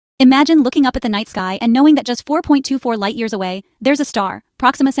Imagine looking up at the night sky and knowing that just 4.24 light-years away, there's a star,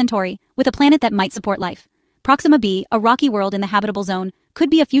 Proxima Centauri, with a planet that might support life. Proxima b, a rocky world in the habitable zone,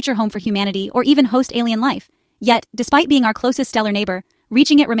 could be a future home for humanity or even host alien life. Yet, despite being our closest stellar neighbor,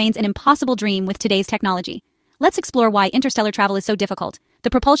 reaching it remains an impossible dream with today's technology. Let's explore why interstellar travel is so difficult,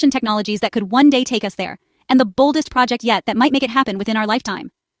 the propulsion technologies that could one day take us there, and the boldest project yet that might make it happen within our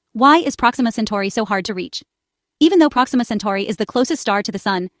lifetime. Why is Proxima Centauri so hard to reach? Even though Proxima Centauri is the closest star to the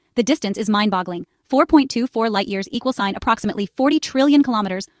Sun, the distance is mind-boggling. 4.24 light-years equals approximately 40 trillion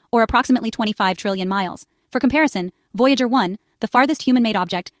kilometers, or approximately 25 trillion miles. For comparison, Voyager 1, the farthest human-made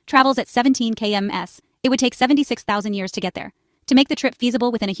object, travels at 17 km/s. It would take 76,000 years to get there. To make the trip feasible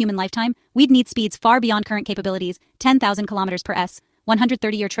within a human lifetime, we'd need speeds far beyond current capabilities, 10,000 km/s,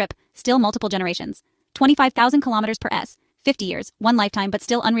 130-year trip, still multiple generations. 25,000 km/s, 50 years, one lifetime but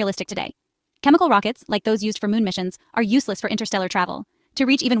still unrealistic today. Chemical rockets, like those used for moon missions, are useless for interstellar travel. To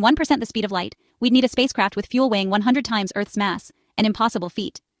reach even 1% the speed of light, we'd need a spacecraft with fuel weighing 100 times Earth's mass, an impossible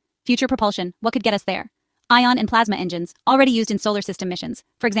feat. Future propulsion, what could get us there? Ion and plasma engines, already used in solar system missions,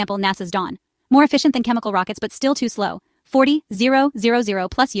 for example NASA's Dawn. More efficient than chemical rockets but still too slow, 40,000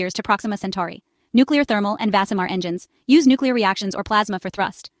 plus years to Proxima Centauri. Nuclear thermal and Vasimar engines, use nuclear reactions or plasma for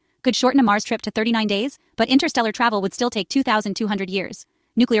thrust. Could shorten a Mars trip to 39 days, but interstellar travel would still take 2,200 years.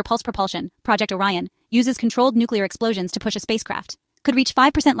 Nuclear pulse propulsion, Project Orion, uses controlled nuclear explosions to push a spacecraft. Could reach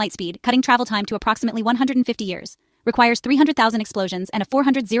 5% light speed, cutting travel time to approximately 150 years. Requires 300,000 explosions and a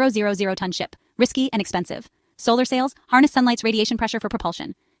 400,000-ton ship. Risky and expensive. Solar sails harness sunlight's radiation pressure for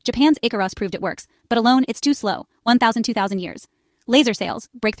propulsion. Japan's Icarus proved it works, but alone it's too slow, 2,000 years. Laser sails,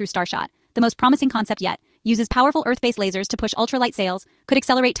 breakthrough Starshot, the most promising concept yet, uses powerful Earth-based lasers to push ultralight sails, could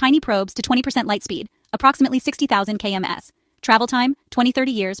accelerate tiny probes to 20% light speed, approximately 60,000 km/s. Travel time,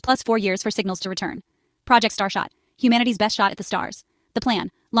 20-30 years plus 4 years for signals to return. Project Starshot, humanity's best shot at the stars. The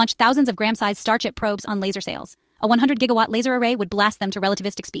plan, launch thousands of gram-sized Starship probes on laser sails. A 100-gigawatt laser array would blast them to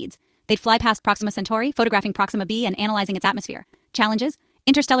relativistic speeds. They'd fly past Proxima Centauri, photographing Proxima b and analyzing its atmosphere. Challenges?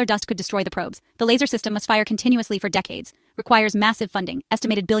 Interstellar dust could destroy the probes. The laser system must fire continuously for decades. Requires massive funding,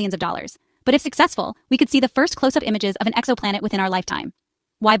 estimated billions of dollars. But if successful, we could see the first close-up images of an exoplanet within our lifetime.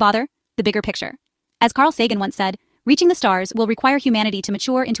 Why bother? The bigger picture. As Carl Sagan once said, reaching the stars will require humanity to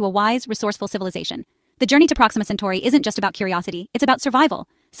mature into a wise, resourceful civilization. The journey to Proxima Centauri isn't just about curiosity, it's about survival.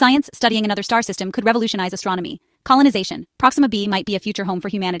 Science, studying another star system, could revolutionize astronomy. Colonization, Proxima b might be a future home for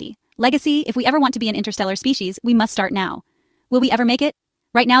humanity. Legacy, if we ever want to be an interstellar species, we must start now. Will we ever make it?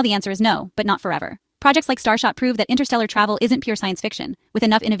 Right now the answer is no, but not forever. Projects like Starshot prove that interstellar travel isn't pure science fiction. With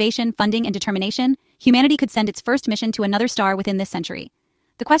enough innovation, funding, and determination, humanity could send its first mission to another star within this century.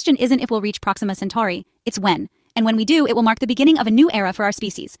 The question isn't if we'll reach Proxima Centauri, it's when. And when we do, it will mark the beginning of a new era for our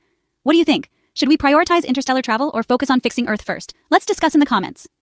species. What do you think? Should we prioritize interstellar travel or focus on fixing Earth first? Let's discuss in the comments.